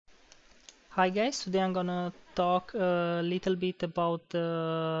Hi guys, today I'm gonna talk a little bit about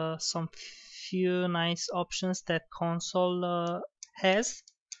some few nice options that console has.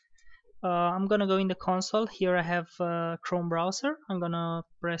 I'm gonna go in the console. Here I have Chrome browser. I'm gonna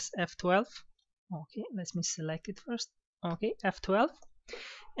press F12. Okay, let me select it first. Okay, F12.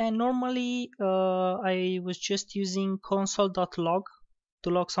 And normally I was just using console.log to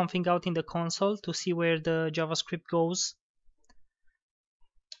log something out in the console to see where the JavaScript goes.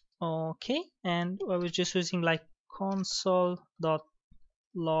 Okay, and I was just using like console.log.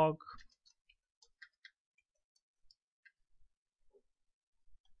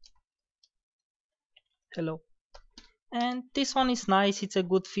 Hello. And this one is nice. It's a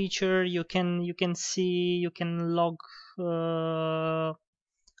good feature. You can see, you can log uh,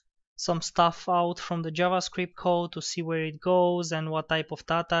 some stuff out from the JavaScript code to see where it goes and what type of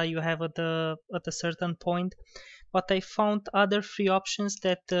data you have at a certain point. But I found other free options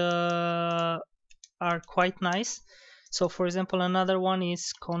that are quite nice. So for example, another one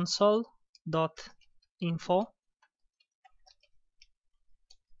is console.info.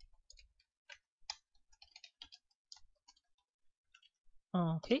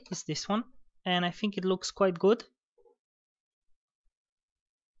 Okay, it's this one, and I think it looks quite good,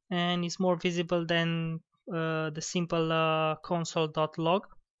 and it's more visible than the simple console.log.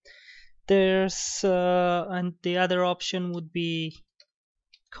 There's and the other option would be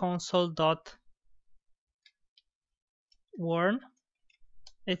console.warn.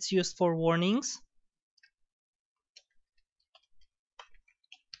 It's used for warnings.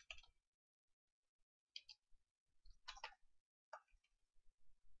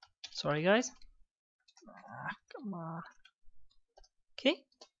 Sorry guys. Come on. Okay,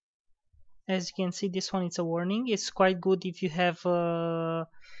 as you can see, this one is a warning. It's quite good if you have a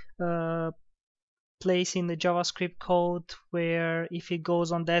place in the JavaScript code where if it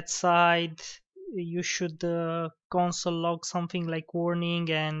goes on that side, you should console log something like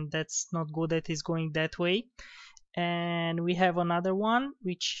warning, and that's not good that is going that way. And we have another one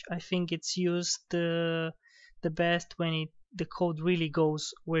which I think it's used the best when the code really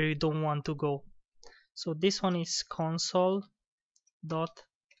goes where you don't want to go. So this one is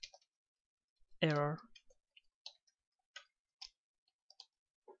console.error.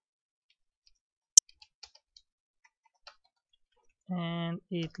 And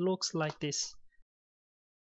it looks like this.